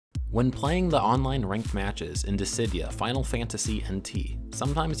When playing the online ranked matches in Dissidia Final Fantasy NT,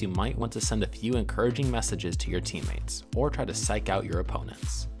 sometimes you might want to send a few encouraging messages to your teammates, or try to psych out your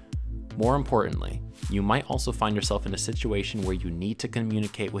opponents. More importantly, you might also find yourself in a situation where you need to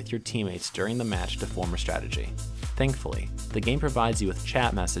communicate with your teammates during the match to form a strategy. Thankfully, the game provides you with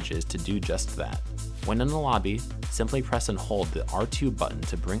chat messages to do just that. When in the lobby, simply press and hold the R2 button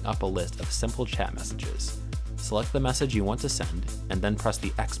to bring up a list of simple chat messages. Select the message you want to send, and then press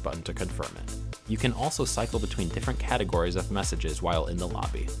the X button to confirm it. You can also cycle between different categories of messages while in the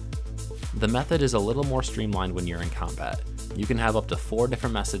lobby. The method is a little more streamlined when you're in combat. You can have up to 4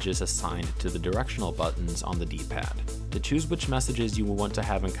 different messages assigned to the directional buttons on the D-pad. To choose which messages you will want to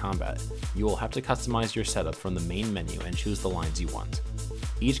have in combat, you will have to customize your setup from the main menu and choose the lines you want.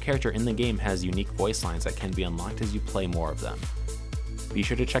 Each character in the game has unique voice lines that can be unlocked as you play more of them. Be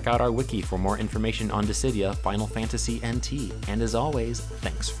sure to check out our wiki for more information on Dissidia Final Fantasy NT, and as always,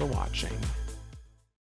 thanks for watching.